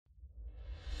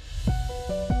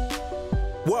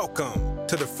Welcome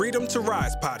to the Freedom to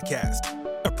Rise podcast,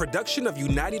 a production of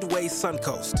United Way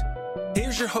Suncoast.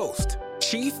 Here's your host,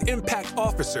 Chief Impact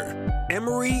Officer,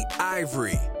 Emory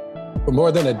Ivory. For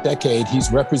more than a decade,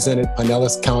 he's represented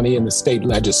Pinellas County in the state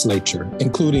legislature,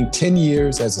 including 10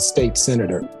 years as a state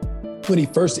senator. When he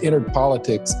first entered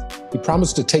politics, he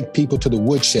promised to take people to the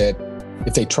woodshed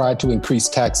if they tried to increase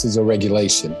taxes or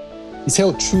regulation. He's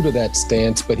held true to that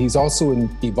stance, but he's also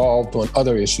evolved on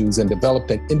other issues and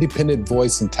developed an independent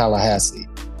voice in Tallahassee.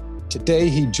 Today,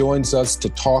 he joins us to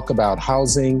talk about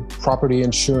housing, property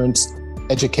insurance,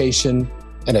 education,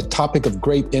 and a topic of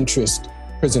great interest,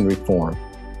 prison reform.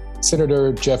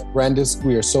 Senator Jeff Brandes,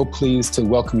 we are so pleased to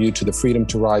welcome you to the Freedom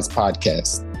to Rise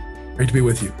podcast. Great to be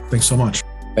with you. Thanks so much.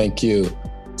 Thank you.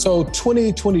 So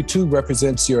 2022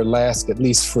 represents your last, at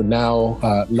least for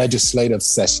now, legislative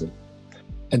session.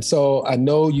 And so I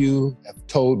know you have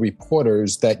told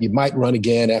reporters that you might run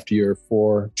again after your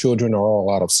 4 children are all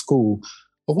out of school.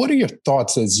 But what are your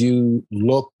thoughts as you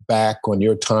look back on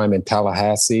your time in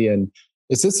Tallahassee? And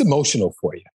is this emotional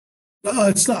for you? No,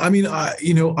 it's not. I mean,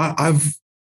 I've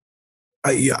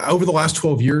over the last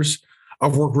 12 years,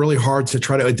 I've worked really hard to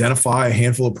try to identify a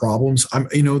handful of problems.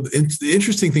 The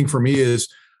interesting thing for me is,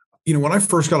 when I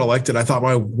first got elected, I thought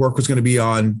my work was going to be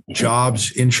on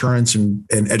jobs, insurance, and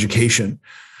education.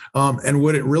 And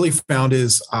what it really found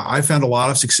is I found a lot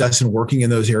of success in working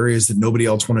in those areas that nobody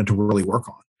else wanted to really work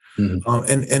on.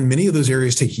 Mm-hmm. And many of those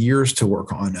areas take years to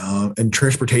work on. And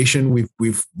transportation,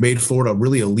 we've made Florida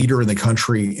really a leader in the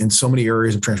country in so many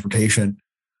areas of transportation,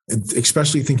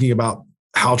 especially thinking about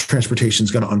how transportation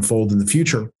is going to unfold in the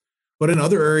future. But in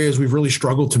other areas, we've really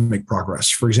struggled to make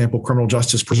progress. For example, criminal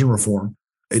justice, prison reform.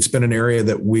 It's been an area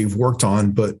that we've worked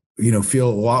on, but feel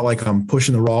a lot like I'm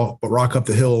pushing the rock up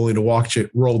the hill only to watch it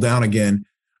roll down again.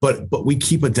 But we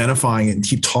keep identifying it and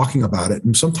keep talking about it.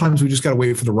 And sometimes we just got to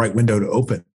wait for the right window to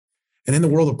open. And in the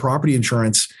world of property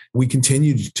insurance, we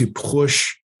continue to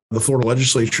push the Florida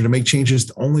legislature to make changes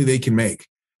that only they can make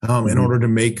in order to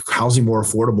make housing more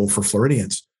affordable for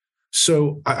Floridians.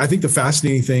 So I think the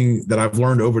fascinating thing that I've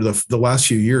learned over the last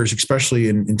few years, especially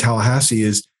in Tallahassee,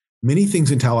 is many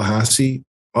things in Tallahassee,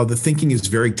 the thinking is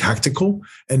very tactical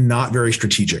and not very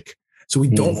strategic. So we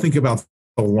don't think about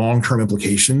the long-term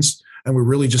implications, and we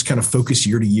really just kind of focus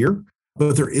year to year.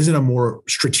 But there isn't a more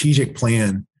strategic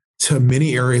plan to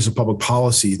many areas of public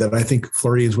policy that I think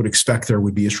Floridians would expect there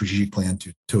would be a strategic plan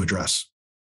to address.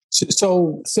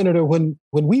 So, Senator, when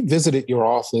we visited your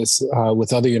office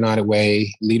with other United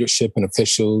Way leadership and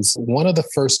officials, one of the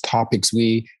first topics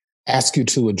we asked you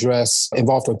to address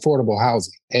involved affordable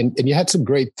housing. And you had some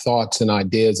great thoughts and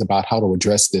ideas about how to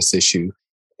address this issue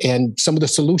and some of the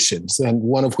solutions. And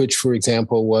one of which, for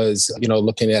example, was,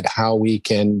 looking at how we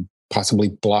can possibly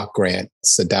block grant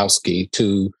Sadowski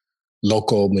to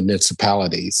local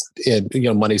municipalities and,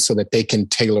 money so that they can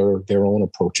tailor their own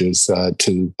approaches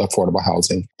to affordable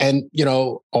housing. And,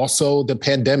 also the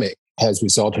pandemic has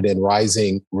resulted in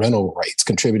rising rental rates,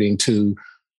 contributing to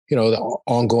the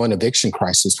ongoing eviction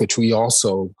crisis, which we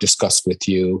also discussed with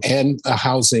you, and a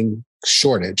housing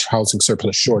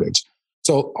surplus shortage.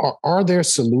 So are there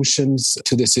solutions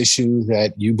to this issue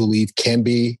that you believe can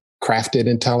be crafted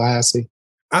in Tallahassee?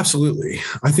 Absolutely.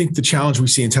 I think the challenge we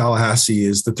see in Tallahassee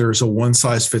is that there's a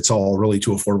one-size-fits-all really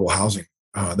to affordable housing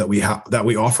that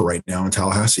we offer right now in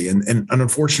Tallahassee. And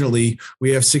unfortunately,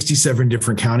 we have 67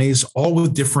 different counties, all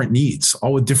with different needs,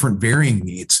 all with different varying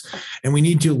needs. And we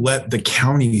need to let the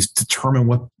counties determine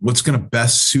what's going to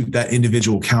best suit that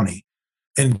individual county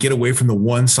and get away from the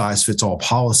one-size-fits-all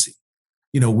policy.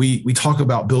 We talk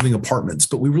about building apartments,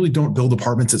 but we really don't build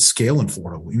apartments at scale in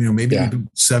Florida. Maybe we built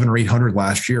 700 or 800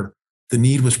 last year. The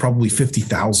need was probably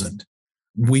 50,000.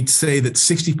 We'd say that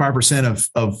 65%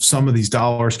 of some of these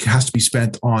dollars has to be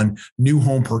spent on new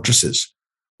home purchases.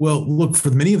 Well, look,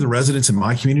 for many of the residents in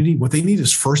my community, what they need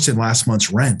is first and last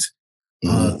month's rent.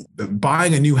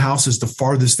 Buying a new house is the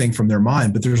farthest thing from their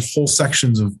mind, but there's whole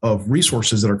sections of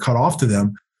resources that are cut off to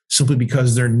them simply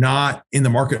because they're not in the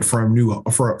market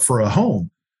for a home.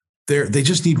 They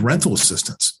just need rental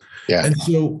assistance. Yeah. And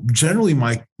so generally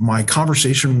my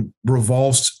conversation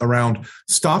revolves around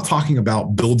stop talking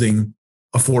about building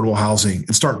affordable housing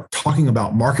and start talking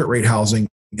about market rate housing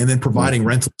and then providing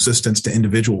rental assistance to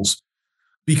individuals.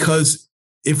 Because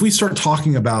if we start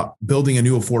talking about building a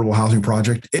new affordable housing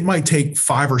project, it might take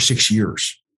 5 or 6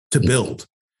 years to build.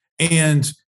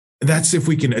 And that's if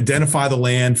we can identify the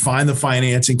land, find the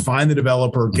financing, find the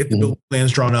developer, get the building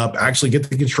plans drawn up, actually get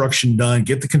the construction done,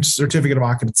 get the certificate of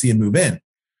occupancy and move in,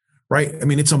 right? I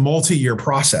mean, it's a multi-year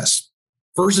process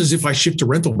versus if I shift to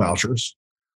rental vouchers,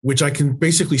 which I can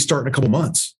basically start in a couple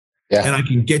months. and I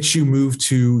can get you moved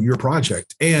to your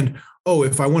project. And,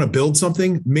 if I want to build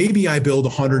something, maybe I build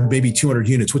 100, maybe 200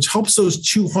 units, which helps those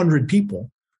 200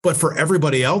 people. But for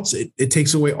everybody else, it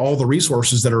takes away all the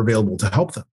resources that are available to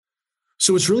help them.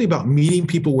 So it's really about meeting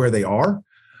people where they are.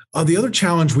 The other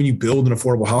challenge when you build an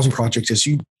affordable housing project is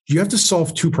you have to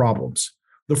solve two problems.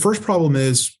 The first problem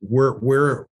is where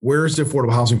is the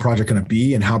affordable housing project going to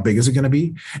be and how big is it going to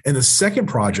be? And the second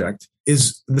problem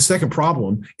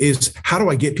is how do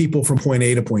I get people from point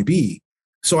A to point B?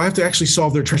 So I have to actually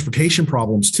solve their transportation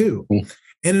problems too.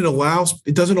 And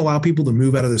it doesn't allow people to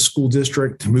move out of the school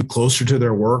district, to move closer to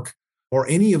their work, or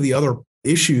any of the other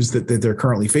issues that they're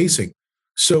currently facing.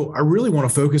 So I really want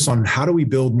to focus on how do we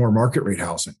build more market rate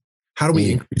housing? How do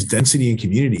we increase density in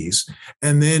communities?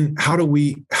 And then how do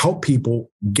we help people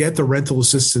get the rental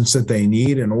assistance that they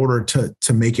need in order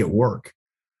to make it work?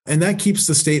 And that keeps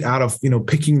the state out of,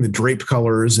 picking the draped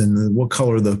colors and what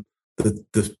color the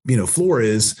floor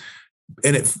is.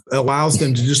 And it allows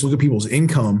them to just look at people's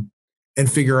income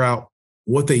and figure out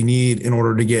what they need in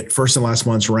order to get first and last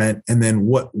month's rent. And then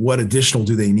what additional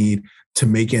do they need to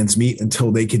make ends meet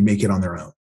until they can make it on their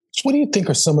own. So what do you think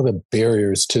are some of the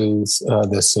barriers to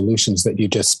the solutions that you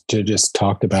just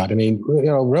talked about? I mean,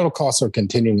 rental costs are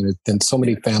continuing, and so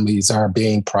many families are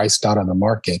being priced out of the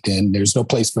market, and there's no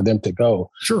place for them to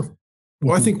go. Sure.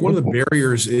 Well, I think one of the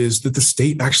barriers is that the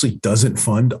state actually doesn't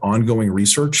fund ongoing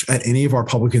research at any of our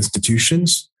public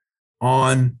institutions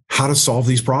on how to solve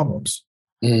these problems.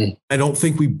 I don't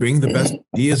think we bring the best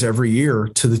ideas every year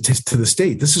to the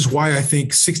state. This is why I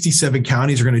think 67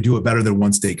 counties are going to do it better than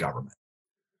one state government.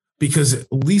 Because at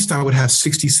least I would have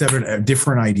 67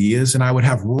 different ideas, and I would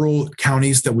have rural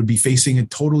counties that would be facing a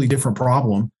totally different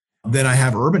problem than I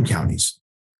have urban counties.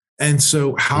 And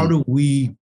so how do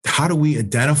we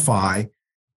identify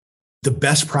the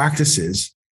best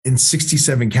practices in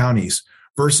 67 counties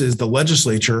versus the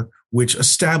legislature, which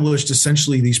established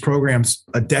essentially these programs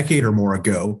a decade or more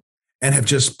ago and have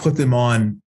just put them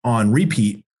on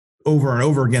repeat over and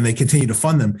over again? They continue to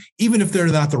fund them, even if they're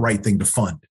not the right thing to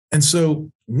fund. And so,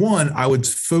 one, I would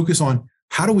focus on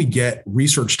how do we get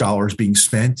research dollars being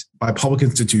spent by public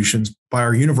institutions, by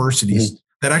our universities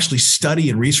that actually study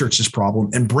and research this problem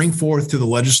and bring forth to the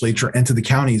legislature and to the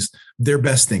counties their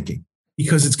best thinking,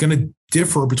 because it's going to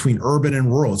differ between urban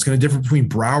and rural. It's going to differ between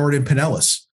Broward and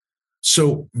Pinellas.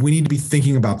 So we need to be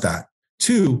thinking about that.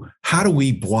 Two, how do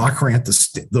we block grant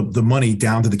the money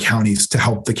down to the counties to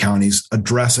help the counties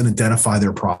address and identify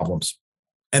their problems?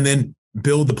 And then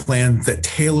build the plan that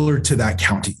tailor to that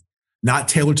county, not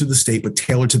tailored to the state, but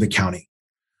tailored to the county.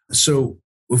 So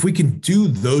if we can do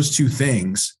those two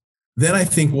things, then I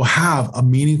think we'll have a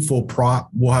meaningful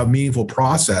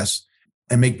process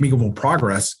and make meaningful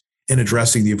progress in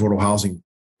addressing the affordable housing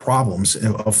problems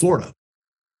of Florida.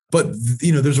 But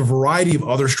there's a variety of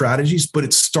other strategies, but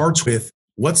it starts with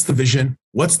what's the vision,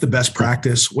 what's the best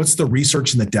practice, what's the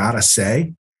research and the data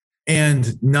say,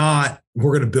 and not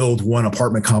we're going to build one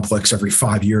apartment complex every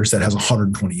 5 years that has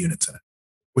 120 units in it,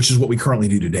 which is what we currently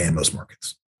do today in most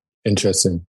markets.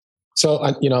 Interesting. So,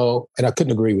 and I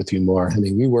couldn't agree with you more. I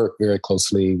mean, we work very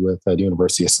closely with the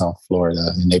University of South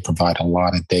Florida, and they provide a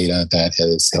lot of data that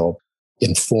has helped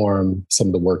inform some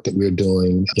of the work that we're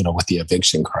doing, with the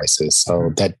eviction crisis.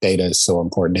 So that data is so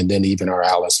important. And then even our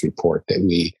ALICE report that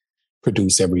we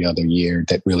produce every other year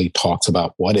that really talks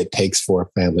about what it takes for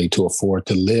a family to afford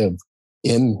to live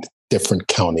in different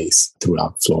counties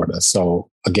throughout Florida. So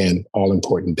again, all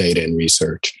important data and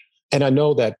research. And I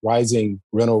know that rising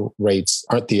rental rates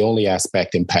aren't the only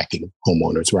aspect impacting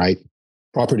homeowners, right?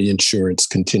 Property insurance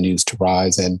continues to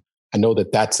rise. And I know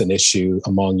that that's an issue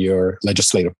among your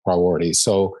legislative priorities.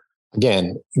 So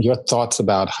again, your thoughts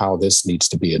about how this needs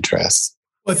to be addressed.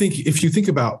 Well, I think if you think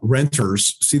about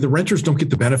renters, the renters don't get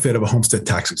the benefit of a homestead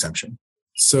tax exemption.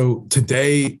 So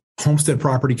today, homestead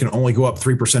property can only go up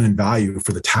 3% in value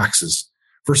for the taxes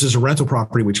versus a rental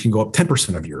property, which can go up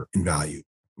 10% of your in value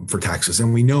for taxes.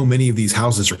 And we know many of these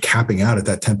houses are capping out at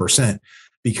that 10%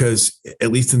 because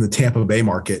at least in the Tampa Bay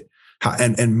market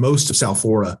and most of South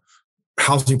Florida,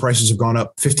 housing prices have gone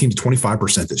up 15 to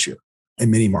 25% this year in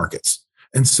many markets.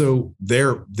 And so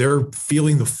they're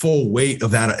feeling the full weight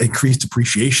of that increased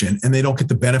depreciation, and they don't get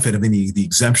the benefit of any of the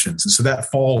exemptions. And so that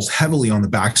falls heavily on the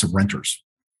backs of renters.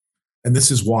 And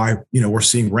this is why, we're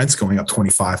seeing rents going up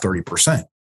 25, 30%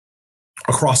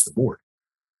 across the board.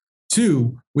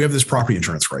 Two, we have this property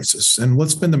insurance crisis. And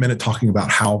let's spend a minute talking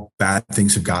about how bad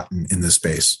things have gotten in this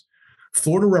space.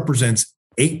 Florida represents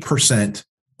 8%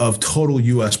 of total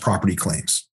U.S. property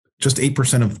claims. Just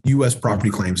 8% of U.S.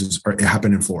 property claims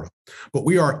happen in Florida. But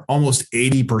we are almost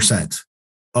 80%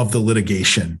 of the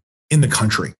litigation in the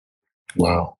country.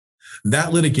 Wow.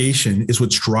 That litigation is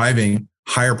what's driving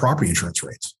higher property insurance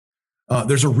rates.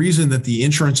 There's a reason that the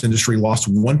insurance industry lost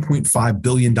 $1.5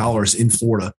 billion in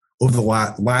Florida over the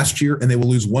last year, and they will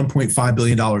lose $1.5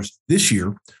 billion this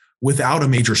year without a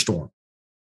major storm.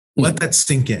 Let that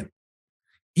sink in.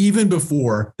 Even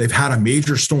before they've had a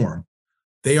major storm,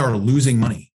 they are losing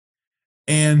money.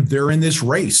 And they're in this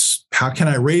race. How can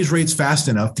I raise rates fast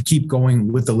enough to keep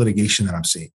going with the litigation that I'm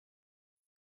seeing?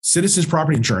 Citizens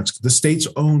Property Insurance, the state's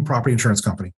own property insurance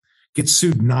company, gets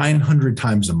sued 900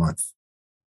 times a month.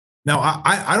 Now,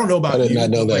 I don't know about you. I did not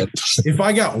know that. If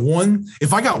I got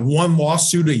one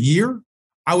lawsuit a year,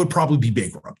 I would probably be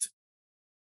bankrupt,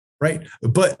 right?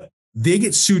 But they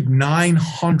get sued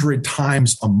 900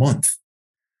 times a month.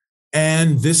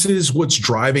 And this is what's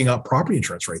driving up property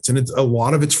insurance rates. And a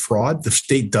lot of it's fraud. The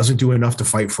state doesn't do enough to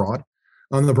fight fraud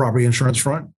on the property insurance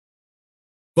front.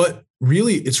 But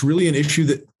really, it's really an issue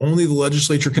that only the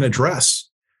legislature can address.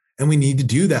 And we need to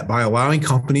do that by allowing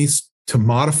companies to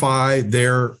modify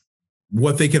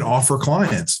what they can offer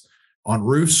clients. On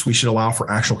roofs, we should allow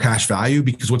for actual cash value,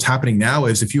 because what's happening now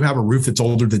is if you have a roof that's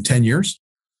older than 10 years,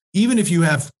 even if you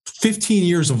have 15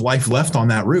 years of life left on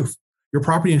that roof, your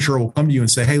property insurer will come to you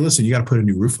and say, hey, listen, you got to put a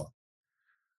new roof on.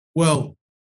 Well,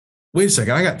 wait a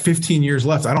second. I got 15 years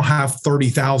left. I don't have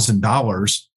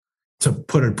 $30,000 to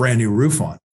put a brand new roof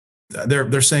on.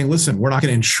 They're saying, listen, we're not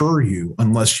going to insure you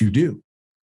unless you do.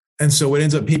 And so what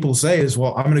ends up people say is,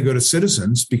 well, I'm going to go to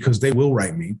Citizens because they will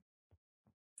write me.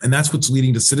 And that's what's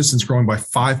leading to Citizens growing by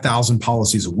 5,000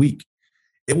 policies a week.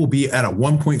 It will be at a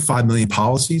 1.5 million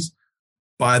policies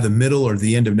by the middle or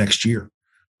the end of next year,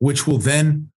 which will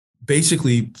then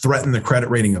basically threaten the credit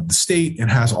rating of the state and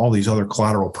has all these other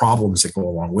collateral problems that go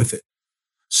along with it.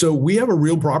 So we have a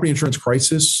real property insurance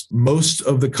crisis. Most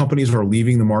of the companies are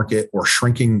leaving the market or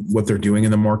shrinking what they're doing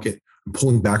in the market and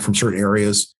pulling back from certain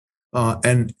areas.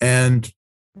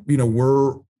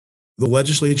 The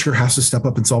legislature has to step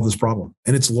up and solve this problem.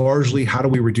 And it's largely, how do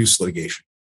we reduce litigation?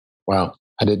 Wow.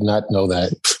 I did not know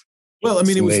that. Well, I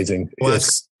mean, it was amazing. The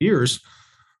last years,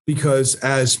 because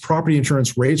as property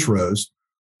insurance rates rose,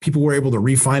 people were able to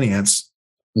refinance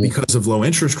because of low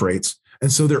interest rates.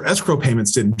 And so their escrow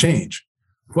payments didn't change,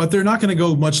 but they're not going to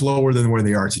go much lower than where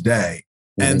they are today.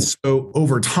 Mm-hmm. And so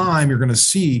over time, you're going to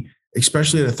see,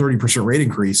 especially at a 30% rate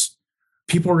increase,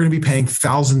 people are going to be paying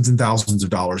thousands and thousands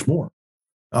of dollars more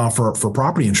for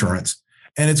property insurance.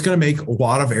 And it's going to make a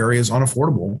lot of areas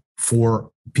unaffordable for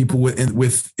people in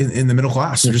the middle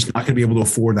class. They're just not going to be able to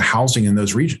afford the housing in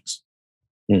those regions.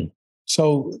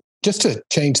 So just to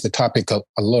change the topic up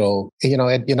a little,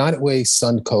 at United Way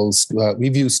Suncoast, we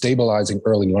view stabilizing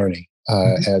early learning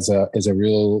as a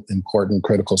real important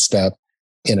critical step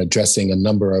in addressing a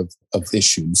number of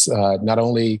issues. Not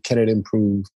only can it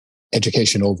improve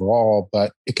education overall,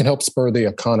 but it can help spur the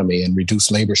economy and reduce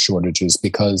labor shortages,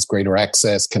 because greater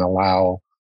access can allow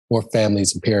more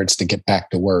families and parents to get back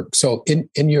to work. So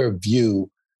in your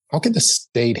view, how can the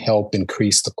state help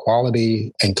increase the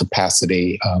quality and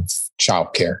capacity of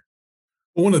childcare?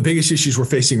 Well, one of the biggest issues we're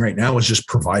facing right now is just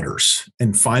providers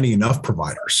and finding enough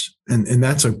providers. And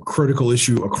that's a critical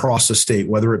issue across the state,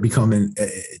 whether it become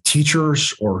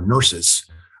teachers or nurses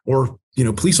or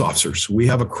police officers. We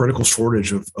have a critical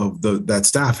shortage of that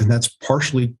staff, and that's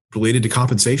partially related to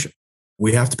compensation.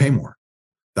 We have to pay more.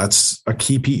 That's a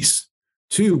key piece.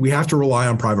 2, we have to rely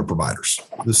on private providers.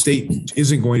 The state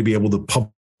isn't going to be able to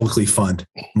publicly fund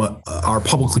or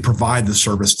publicly provide the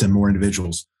service to more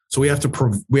individuals. So we have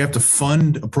to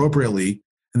fund appropriately,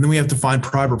 and then we have to find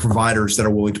private providers that are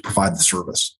willing to provide the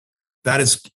service. That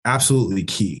is absolutely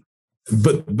key.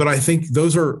 But I think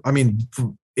those are,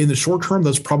 in the short term,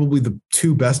 those are probably the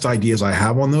 2 best ideas I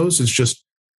have on those, is just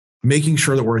making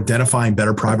sure that we're identifying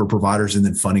better private providers and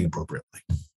then funding appropriately.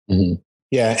 Mm-hmm.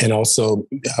 Yeah. And also,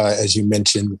 as you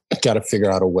mentioned, got to figure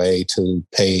out a way to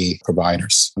pay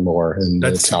providers more and the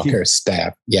childcare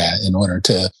staff. Yeah. In order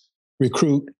to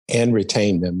recruit and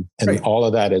retain them. And all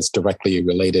of that is directly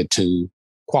related to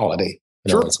quality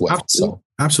as well.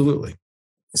 Absolutely.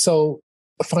 So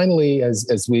finally,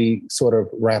 as we sort of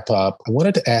wrap up, I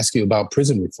wanted to ask you about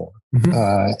prison reform.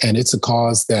 Mm-hmm. And it's a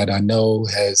cause that I know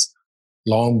has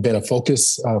long been a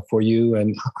focus for you.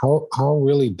 And how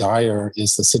really dire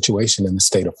is the situation in the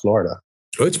state of Florida?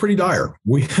 Oh, it's pretty dire.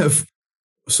 We have,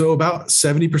 about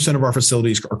 70% of our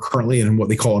facilities are currently in what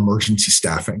they call emergency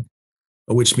staffing,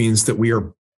 which means that we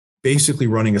are basically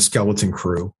running a skeleton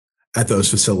crew at those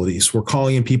facilities. We're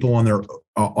calling in people on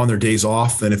their days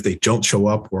off, and if they don't show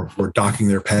up, we're docking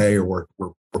their pay, or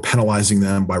we're penalizing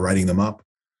them by writing them up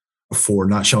for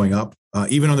not showing up,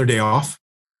 even on their day off.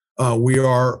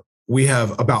 We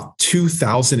have about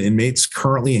 2,000 inmates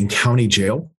currently in county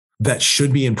jail that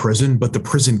should be in prison, but the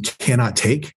prison cannot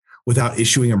take without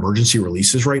issuing emergency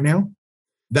releases right now.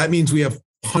 That means we have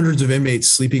hundreds of inmates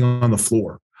sleeping on the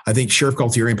floor. I think Sheriff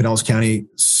Galtieri in Pinellas County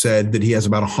said that he has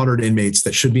about 100 inmates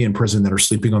that should be in prison that are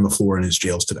sleeping on the floor in his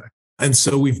jails today. And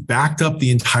so we've backed up the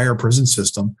entire prison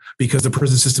system because the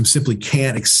prison system simply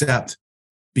can't accept,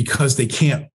 because they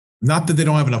can't, not that they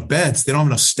don't have enough beds, they don't have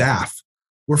enough staff.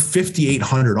 We're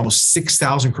 5,800, almost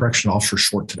 6,000 correctional officers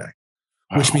short today,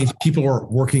 which means people are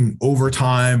working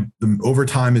overtime. The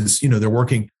overtime is, they're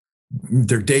working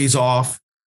their days off.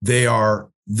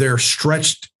 They're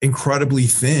stretched incredibly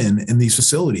thin in these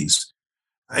facilities.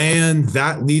 And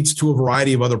that leads to a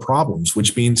variety of other problems,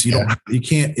 which means you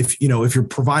can't, if you're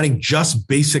providing just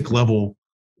basic level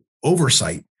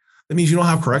oversight, that means you don't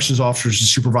have corrections officers to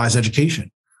supervise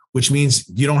education, which means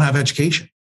you don't have education.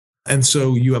 And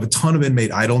so you have a ton of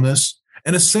inmate idleness.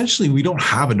 And essentially, we don't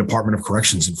have a Department of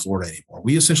Corrections in Florida anymore.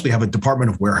 We essentially have a Department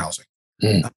of Warehousing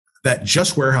that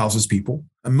just warehouses people.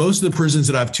 And most of the prisons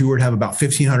that I've toured have about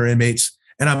 1,500 inmates.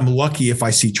 And I'm lucky if I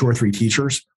see 2 or 3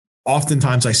 teachers.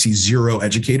 Oftentimes I see 0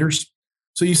 educators.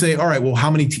 So you say, all right, well, how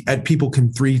many people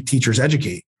can 3 teachers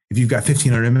educate if you've got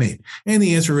 1,500 inmates? And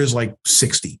the answer is like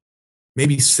 60,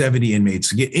 maybe 70 inmates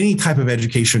to get any type of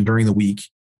education during the week.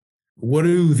 What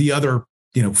do the other,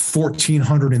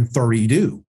 1,430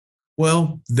 do?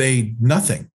 Well,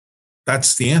 nothing.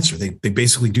 That's the answer. They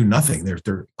basically do nothing.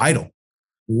 They're idle.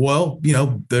 Well,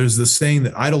 there's this saying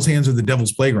that idle's hands are the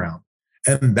devil's playground.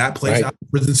 And that plays out in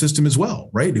the prison system as well,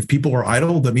 right? If people are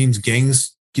idle, that means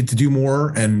gangs get to do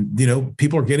more. And,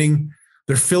 people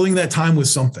they're filling that time with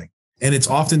something. And it's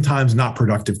oftentimes not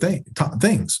productive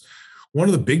things. One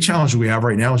of the big challenges we have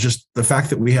right now is just the fact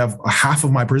that we have half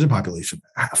of my prison population,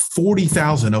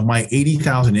 40,000 of my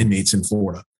 80,000 inmates in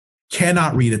Florida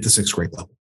cannot read at the 6th grade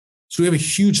level. So we have a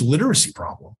huge literacy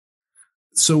problem.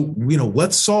 So,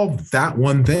 let's solve that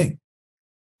one thing.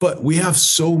 But we have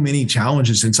so many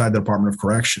challenges inside the Department of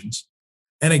Corrections.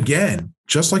 And again,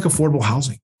 just like affordable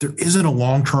housing, there isn't a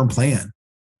long-term plan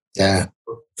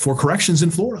for corrections in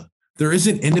Florida. There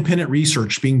isn't independent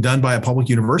research being done by a public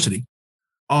university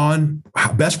on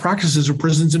best practices of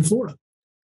prisons in Florida.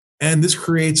 And this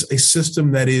creates a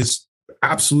system that is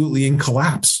absolutely in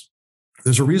collapse.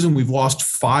 There's a reason we've lost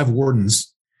 5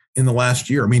 wardens in the last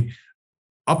year. I mean,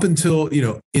 up until,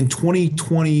 in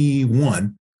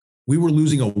 2021, we were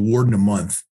losing a warden a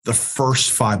month the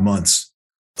first 5 months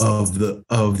of the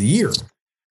year.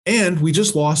 And we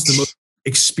just lost the most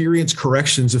experienced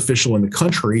corrections official in the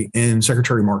country in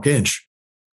Secretary Mark Inch,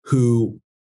 who,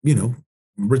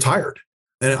 retired.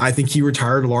 And I think he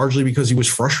retired largely because he was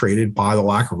frustrated by the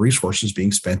lack of resources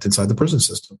being spent inside the prison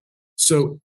system.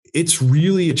 So it's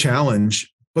really a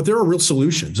challenge, but there are real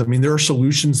solutions. I mean, there are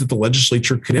solutions that the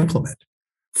legislature could implement.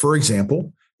 For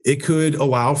example, it could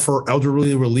allow for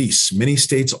elderly release. Many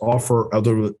states offer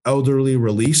elderly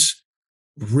release.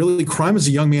 Really, crime is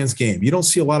a young man's game. You don't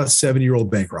see a lot of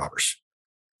 70-year-old bank robbers.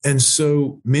 And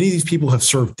so many of these people have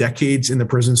served decades in the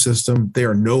prison system. They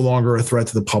are no longer a threat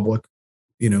to the public.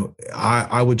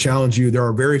 I would challenge you. There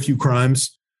are very few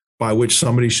crimes by which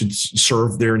somebody should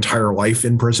serve their entire life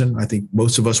in prison. I think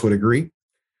most of us would agree.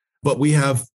 But we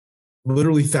have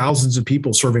literally thousands of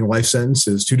people serving life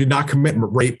sentences who did not commit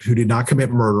rape, who did not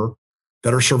commit murder,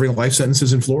 that are serving life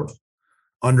sentences in Florida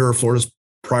under Florida's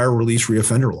prior release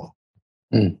reoffender law,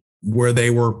 where they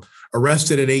were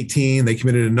arrested at 18, they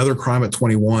committed another crime at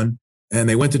 21, and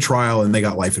they went to trial and they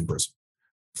got life in prison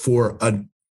for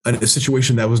a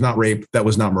situation that was not rape, that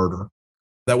was not murder,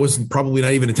 that was probably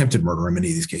not even attempted murder in many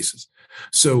of these cases.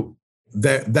 So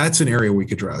that's an area we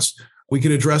could address. We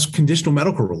could address conditional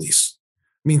medical release.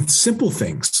 I mean, simple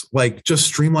things like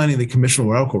just streamlining the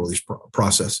conditional medical release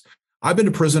process. I've been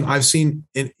to prison. I've seen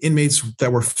inmates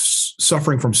that were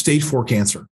suffering from stage 4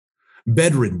 cancer,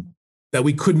 bedridden, that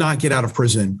we could not get out of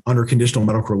prison under conditional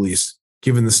medical release,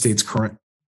 given the state's current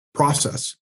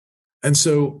process. And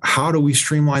so how do we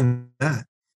streamline that?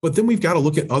 But then we've got to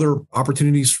look at other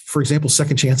opportunities, for example,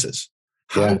 second chances.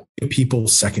 How do we give people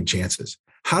second chances?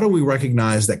 How do we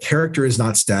recognize that character is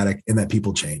not static and that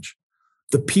people change?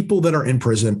 The people that are in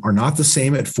prison are not the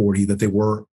same at 40 that they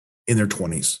were in their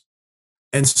 20s.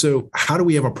 And so how do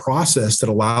we have a process that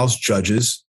allows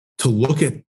judges to look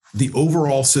at the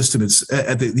overall system,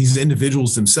 these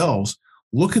individuals themselves,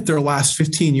 look at their last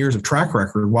 15 years of track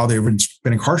record while they've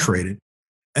been incarcerated,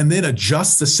 and then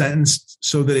adjust the sentence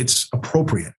so that it's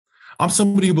appropriate? I'm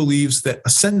somebody who believes that a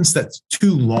sentence that's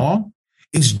too long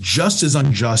is just as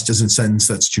unjust as a sentence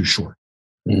that's too short.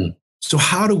 So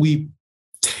how do we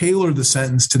tailor the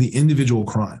sentence to the individual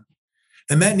crime?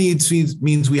 And that means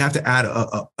we have to add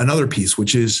another piece,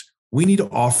 which is we need to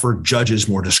offer judges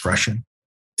more discretion.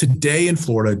 Today in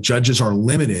Florida, judges are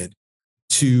limited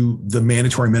to the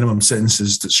mandatory minimum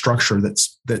sentences structure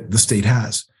that the state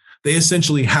has. They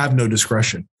essentially have no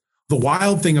discretion. The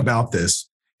wild thing about this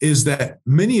is that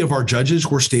many of our judges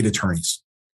were state attorneys,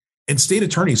 and state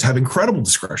attorneys have incredible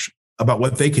discretion about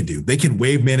what they can do. They can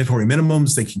waive mandatory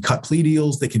minimums. They can cut plea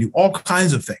deals. They can do all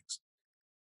kinds of things.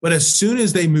 But as soon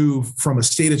as they move from a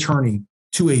state attorney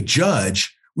to a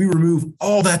judge, we remove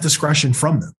all that discretion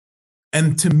from them.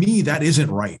 And to me, that isn't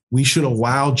right. We should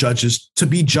allow judges to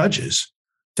be judges,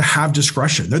 to have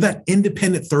discretion. They're that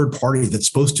independent third party that's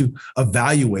supposed to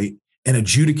evaluate and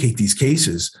adjudicate these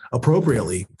cases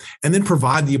appropriately and then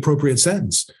provide the appropriate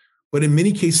sentence. But in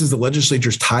many cases, the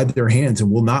legislature's tied their hands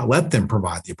and will not let them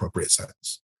provide the appropriate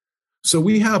sentence. So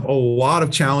we have a lot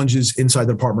of challenges inside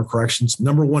the Department of Corrections.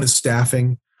 Number one is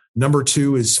staffing. Number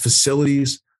two is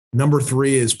facilities. Number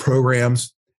three is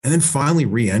programs. And then finally,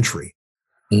 reentry.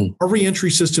 Our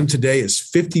reentry system today is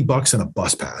 $50 and a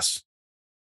bus pass.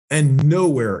 And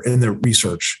nowhere in the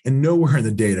research and nowhere in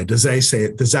the data does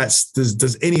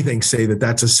anything say that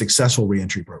that's a successful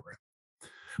reentry program.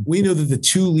 We know that the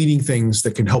two leading things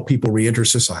that can help people reenter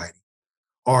society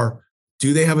are,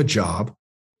 do they have a job,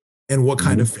 and what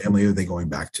kind of family are they going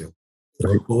back to?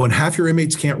 Right. Well, when half your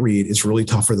inmates can't read, it's really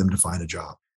tough for them to find a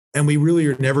job. And we really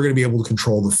are never going to be able to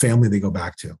control the family they go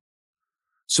back to.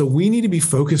 So we need to be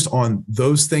focused on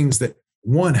those things that,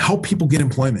 one, help people get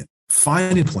employment,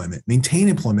 find employment, maintain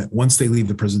employment once they leave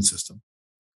the prison system.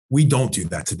 We don't do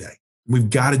that today. We've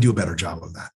got to do a better job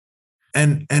of that.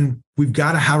 And we've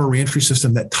got to have a reentry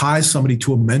system that ties somebody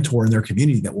to a mentor in their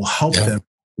community that will help them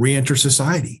reenter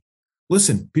society.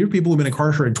 Listen, people who've been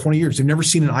incarcerated 20 years, they've never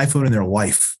seen an iPhone in their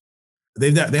life.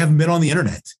 They haven't been on the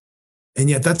internet. And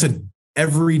yet that's an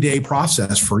everyday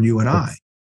process for you and I.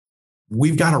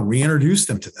 We've got to reintroduce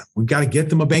them to them. We've got to get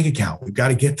them a bank account. We've got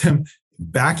to get them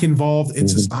back involved in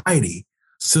society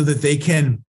so that they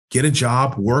can get a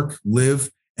job, work, live,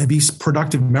 and be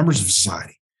productive members of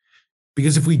society.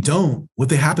 Because if we don't,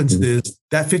 what happens is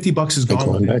that $50 is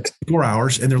gone within 4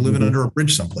 hours and they're living under a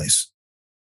bridge someplace.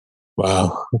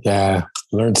 Wow. Yeah.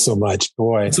 Learned so much.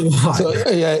 Boy. It's a lot. So,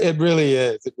 yeah, it really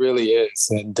is. It really is.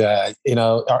 And,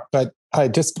 but I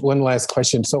just one last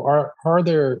question. So are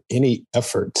there any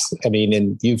efforts? I mean,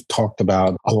 and you've talked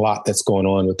about a lot that's going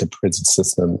on with the prison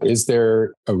system. Is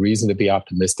there a reason to be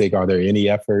optimistic? Are there any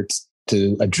efforts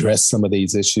to address some of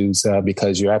these issues?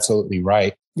 Because you're absolutely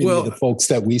right. Well, the folks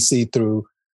that we see through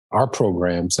our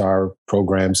programs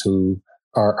who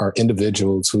are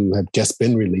individuals who have just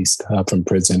been released from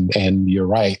prison. And you're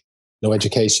right. No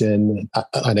education,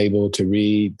 unable to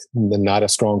read, not a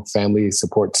strong family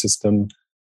support system.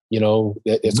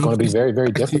 It's going to be very,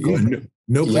 very difficult.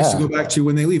 No place to go back to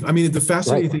when they leave. I mean, the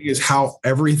fascinating thing is how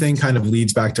everything kind of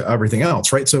leads back to everything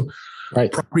else, right? So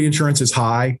property insurance is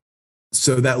high.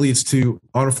 So that leads to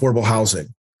unaffordable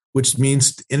housing, which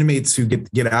means inmates who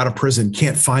get out of prison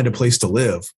can't find a place to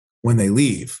live when they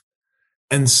leave.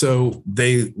 And so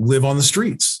they live on the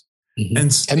streets. Mm-hmm.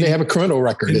 And they have a criminal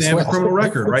record. And they have a criminal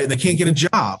record, right? And they can't get a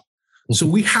job. So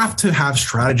we have to have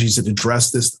strategies that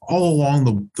address this all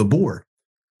along the board.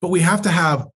 But we have to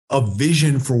have a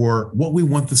vision for what we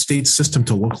want the state system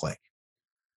to look like.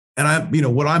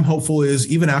 And what I'm hopeful is,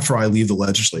 even after I leave the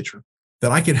legislature,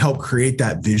 that I can help create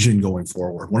that vision going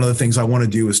forward. One of the things I want to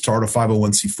do is start a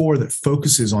 501c4 that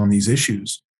focuses on these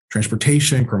issues: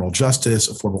 transportation, criminal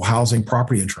justice, affordable housing,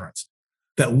 property insurance,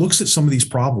 that looks at some of these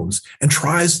problems and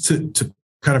tries to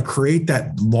kind of create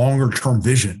that longer term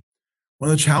vision.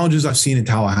 One of the challenges I've seen in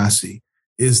Tallahassee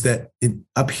is that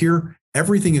up here,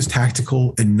 everything is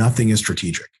tactical and nothing is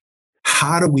strategic.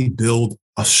 How do we build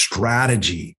a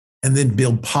strategy and then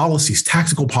build policies,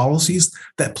 tactical policies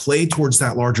that play towards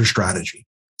that larger strategy?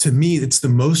 To me, it's the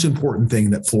most important thing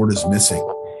that Florida's missing,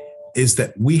 is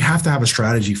that we have to have a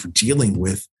strategy for dealing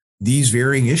with these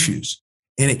varying issues.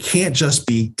 And it can't just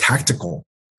be tactical,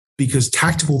 because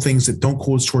tactical things that don't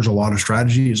cause towards a lot of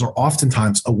strategies are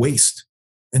oftentimes a waste.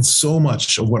 And so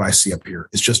much of what I see up here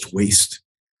is just waste.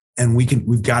 And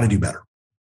we've got to do better.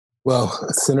 Well,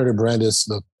 Senator Brandes,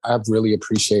 look, I've really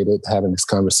appreciated having this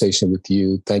conversation with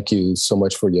you. Thank you so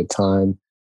much for your time.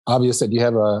 Obvious that you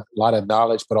have a lot of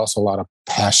knowledge, but also a lot of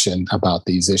passion about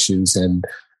these issues. And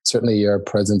certainly your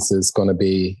presence is going to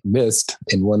be missed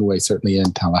in one way, certainly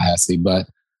in Tallahassee. But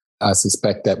I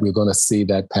suspect that we're going to see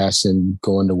that passion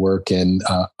going to work in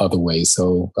other ways.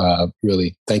 So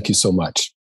really, thank you so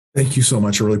much. Thank you so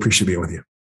much. I really appreciate being with you.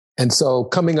 And so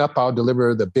coming up, I'll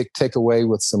deliver the big takeaway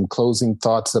with some closing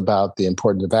thoughts about the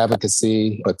importance of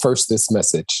advocacy. But first, this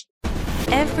message.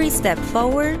 Every step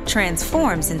forward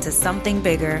transforms into something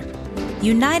bigger.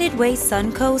 United Way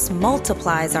Suncoast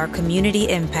multiplies our community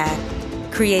impact,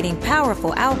 creating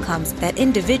powerful outcomes that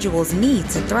individuals need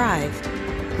to thrive.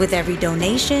 With every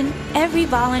donation, every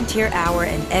volunteer hour,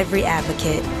 and every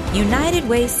advocate, United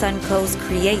Way Suncoast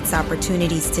creates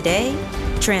opportunities today,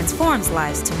 transforms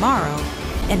lives tomorrow,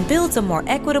 and builds a more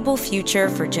equitable future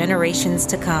for generations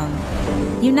to come.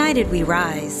 United we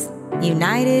rise.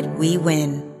 United we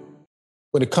win.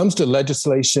 When it comes to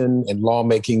legislation and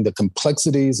lawmaking, the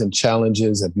complexities and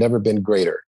challenges have never been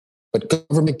greater. But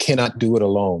government cannot do it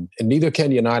alone, and neither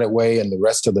can United Way and the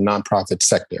rest of the nonprofit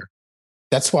sector.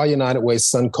 That's why United Way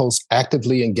Suncoast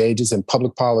actively engages in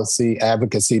public policy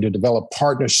advocacy to develop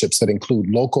partnerships that include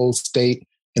local, state,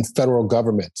 and federal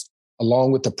governments,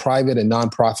 along with the private and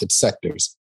nonprofit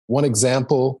sectors. One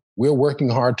example, we're working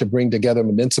hard to bring together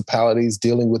municipalities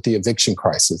dealing with the eviction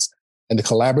crisis. And the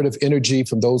collaborative energy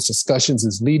from those discussions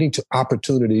is leading to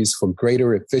opportunities for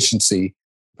greater efficiency,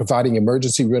 providing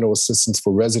emergency rental assistance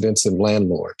for residents and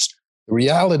landlords. The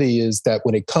reality is that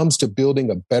when it comes to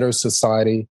building a better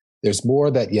society, there's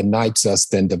more that unites us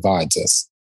than divides us.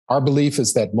 Our belief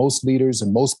is that most leaders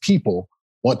and most people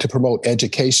want to promote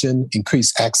education,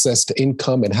 increase access to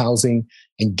income and housing,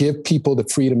 and give people the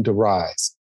freedom to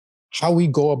rise. How we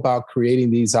go about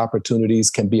creating these opportunities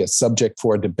can be a subject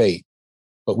for a debate.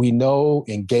 But we know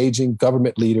engaging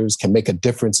government leaders can make a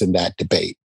difference in that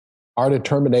debate. Our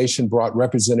determination brought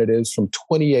representatives from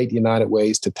 28 United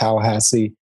Ways to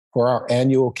Tallahassee for our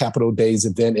annual Capitol Days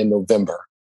event in November.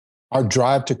 Our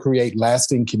drive to create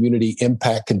lasting community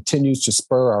impact continues to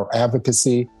spur our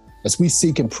advocacy as we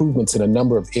seek improvements in a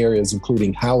number of areas,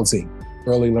 including housing,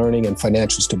 early learning, and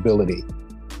financial stability.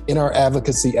 In our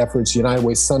advocacy efforts, United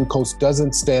Way Suncoast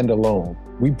doesn't stand alone.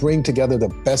 We bring together the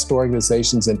best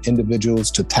organizations and individuals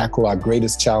to tackle our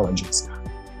greatest challenges.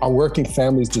 Our working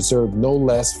families deserve no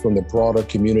less from the broader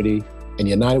community, and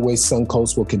United Way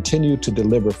Suncoast will continue to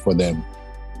deliver for them.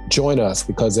 Join us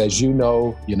because, as you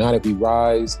know, united we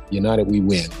rise, united we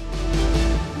win.